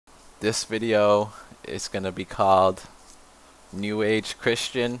This video is going to be called New Age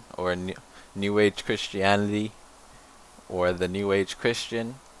Christian or New Age Christianity or the New Age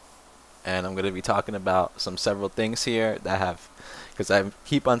Christian. And I'm going to be talking about several things here that have, because I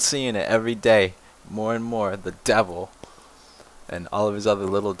keep on seeing it every day more and more, the devil and all of his other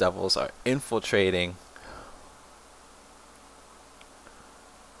little devils are infiltrating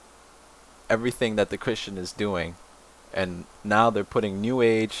everything that the Christian is doing. And now they're putting New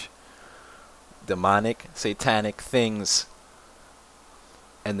Age, demonic, satanic things,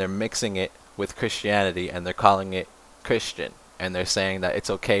 and they're mixing it with Christianity, and they're calling it Christian. And they're saying that it's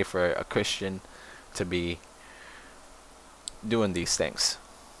okay for a Christian to be doing these things.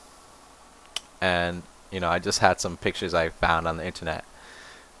 And, you know, I just had some pictures I found on the internet.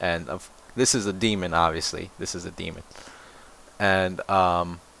 And this is a demon, obviously. This is a demon. And,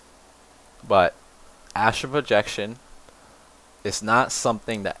 but astral projection is not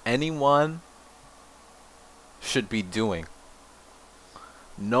something that anyone should be doing.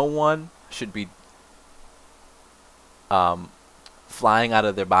 No one should be flying out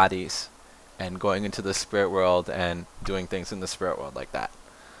of their bodies and going into the spirit world and doing things in the spirit world like that.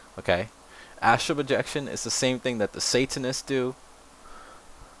 Okay? Astral projection is the same thing that the Satanists do,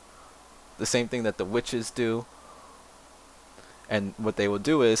 the same thing that the witches do. And what they will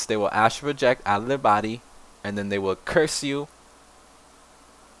do is they will astral project out of their body, and then they will curse you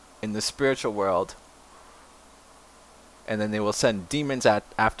in the spiritual world, and then they will send demons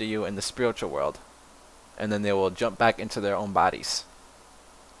after you in the spiritual world, and then they will jump back into their own bodies,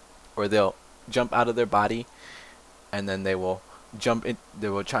 or they'll jump out of their body, and then they will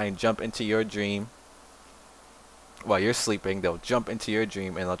try and jump into your dream while you're sleeping. They'll jump into your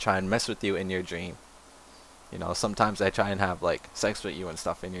dream and they'll try and mess with you in your dream. You know, sometimes they try and have like sex with you and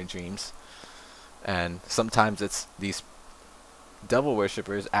stuff in your dreams, and sometimes it's these devil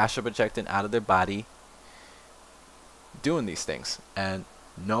worshippers astral projecting out of their body doing these things. And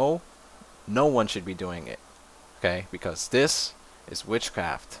no one should be doing it, okay? Because this is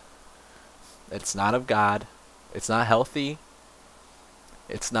witchcraft. It's not of God. It's not healthy.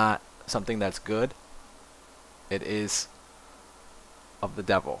 It's not something that's good. It is of the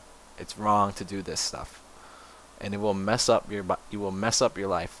devil. It's wrong to do this stuff, and it will mess up your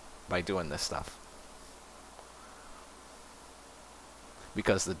life by doing this stuff.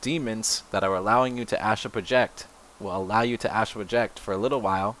 Because the demons that are allowing you to astral project will allow you to astral project for a little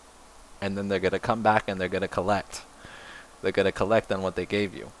while, and then they're going to come back and they're going to collect. They're going to collect on what they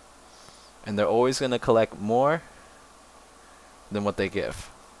gave you. And they're always going to collect more than what they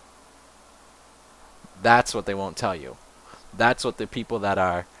give. That's what they won't tell you. That's what the people that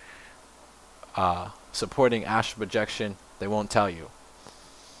are supporting astral projection, they won't tell you.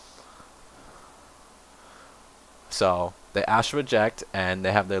 So they astral project, and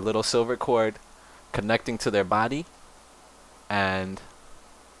they have their little silver cord connecting to their body. And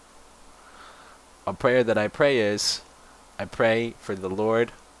a prayer that I pray is, I pray for the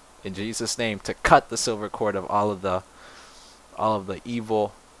Lord in Jesus' name to cut the silver cord of all of the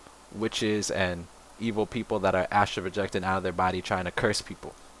evil witches and evil people that are astral projecting out of their body trying to curse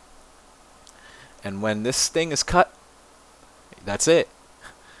people. And when this thing is cut, that's it.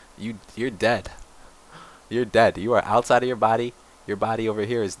 You're dead. You're dead. You are outside of your body. Your body over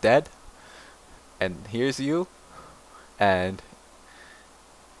here is dead. And here's you. And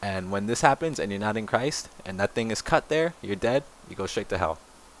when this happens and you're not in Christ and that thing is cut there, you're dead. You go straight to hell.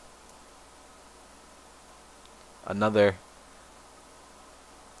 Another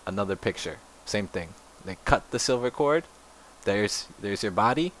picture. Same thing. They cut the silver cord. There's your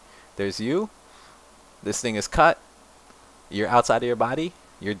body. There's you. This thing is cut. You're outside of your body.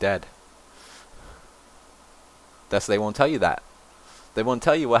 You're dead. They won't tell you that. They won't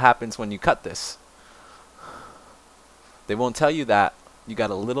tell you what happens when you cut this. They won't tell you that you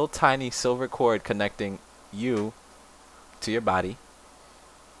got a little tiny silver cord connecting you to your body,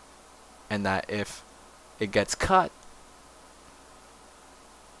 and that if it gets cut,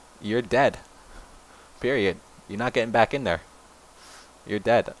 you're dead. Period. You're not getting back in there. You're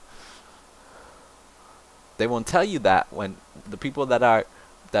dead. They won't tell you that. When the people that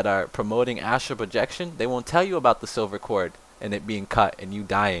are promoting astral projection, they won't tell you about the silver cord and it being cut and you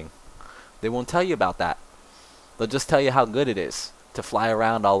dying. They won't tell you about that. They'll just tell you how good it is to fly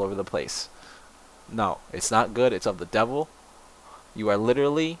around all over the place. No, it's not good. It's of the devil. You are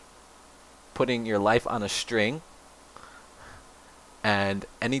literally putting your life on a string, and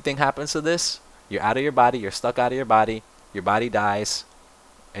anything happens to this, you're out of your body, you're stuck out of your body dies,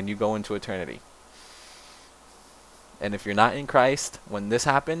 and you go into eternity. And if you're not in Christ, when this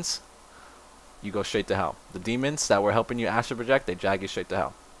happens, you go straight to hell. The demons that were helping you astral project, they drag you straight to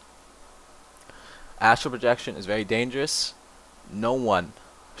hell. Astral projection is very dangerous. No one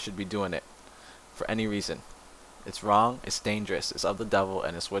should be doing it for any reason. It's wrong, it's dangerous, it's of the devil,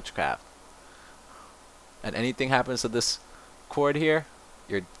 and it's witchcraft. And anything happens to this cord here,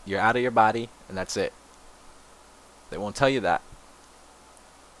 you're out of your body, and that's it. They won't tell you that.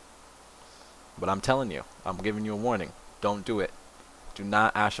 But I'm telling you, I'm giving you a warning. Don't do it. Do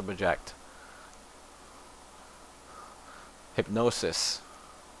not astral project. Hypnosis,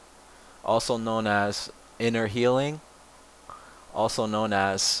 also known as inner healing, also known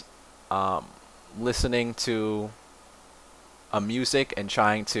as listening to a music and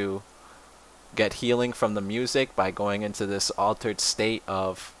trying to get healing from the music by going into this altered state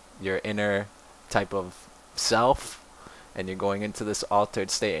of your inner type of self, and you're going into this altered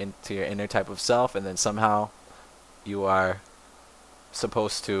state into your inner type of self, and then somehow you are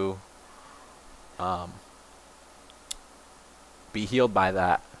supposed to be healed by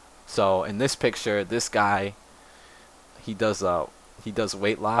that. So in this picture, this guy, he does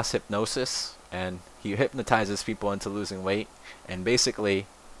weight loss hypnosis, and he hypnotizes people into losing weight. And basically,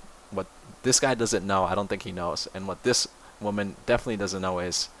 what this guy doesn't know, I don't think he knows, and what this woman definitely doesn't know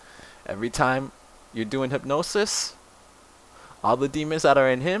is, every time you're doing hypnosis, all the demons that are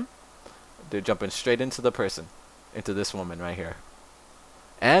in him, they're jumping straight into the person, into this woman right here.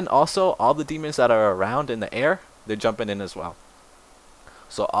 And also, all the demons that are around in the air, they're jumping in as well.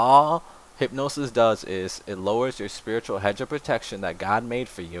 So all hypnosis does is it lowers your spiritual hedge of protection that God made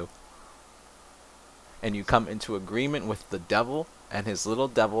for you, and you come into agreement with the devil and his little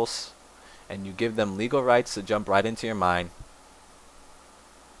devils, and you give them legal rights to jump right into your mind.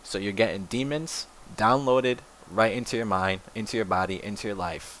 So you're getting demons downloaded right into your mind, into your body, into your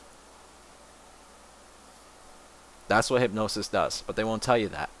life. That's what hypnosis does, but they won't tell you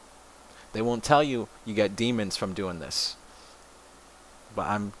that. They won't tell you you get demons from doing this. But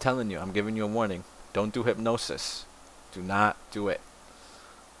I'm telling you, I'm giving you a warning. Don't do hypnosis. Do not do it.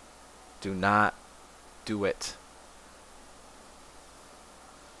 Do not do it.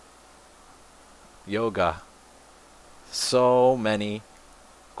 Yoga. So many,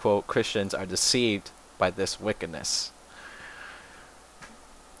 quote, Christians are deceived by this wickedness.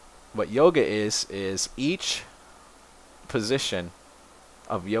 What yoga is each position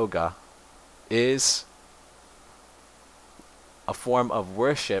of yoga is a form of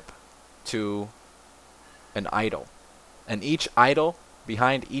worship to an idol. And each idol,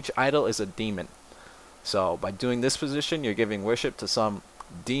 behind each idol is a demon. So by doing this position, you're giving worship to some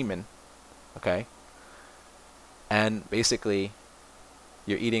demon, okay? And basically,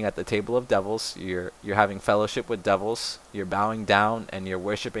 you're eating at the table of devils, you're having fellowship with devils, you're bowing down and you're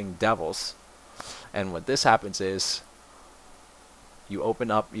worshiping devils. And what this happens is, you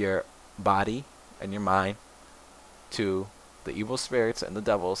open up your body and your mind to the evil spirits and the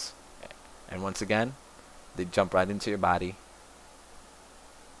devils, and once again, they jump right into your body.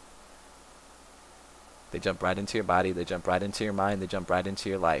 They jump right into your body, they jump right into your mind, they jump right into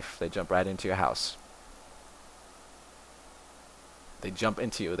your life, they jump right into your house. They jump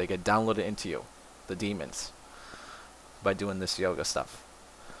into you, they get downloaded into you, the demons, by doing this yoga stuff.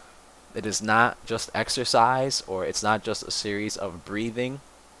 It is not just exercise, or it's not just a series of breathing.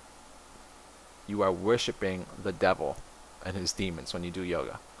 You are worshiping the devil and his demons when you do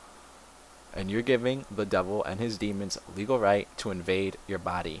yoga. And you're giving the devil and his demons legal right to invade your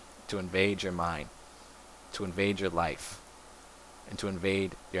body, to invade your mind, to invade your life, and to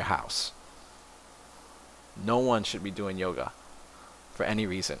invade your house. No one should be doing yoga for any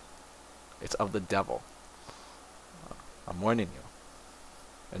reason. It's of the devil. I'm warning you.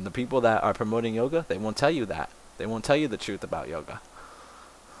 And the people that are promoting yoga, they won't tell you that. They won't tell you the truth about yoga.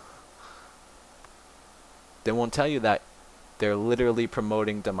 They won't tell you that they're literally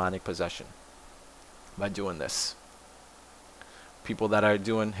promoting demonic possession by doing this. People that are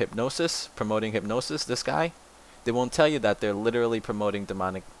doing hypnosis, promoting hypnosis, this guy, they won't tell you that they're literally promoting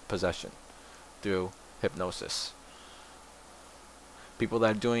demonic possession through hypnosis. People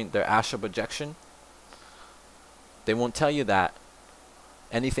that are doing their astral projection, they won't tell you that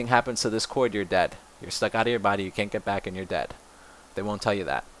anything happens to this cord, you're dead. You're stuck out of your body, you can't get back, and you're dead. They won't tell you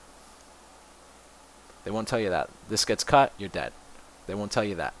that. They won't tell you that. This gets cut, you're dead. They won't tell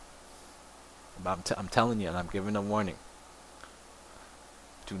you that. But I'm telling you, and I'm giving a warning.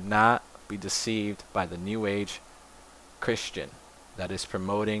 Do not be deceived by the New Age Christian that is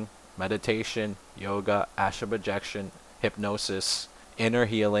promoting meditation, yoga, astral projection, hypnosis, inner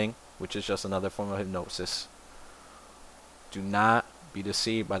healing, which is just another form of hypnosis. Do not be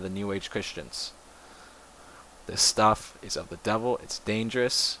deceived by the New Age Christians. This stuff is of the devil, it's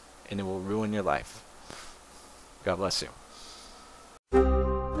dangerous, and it will ruin your life. God bless you.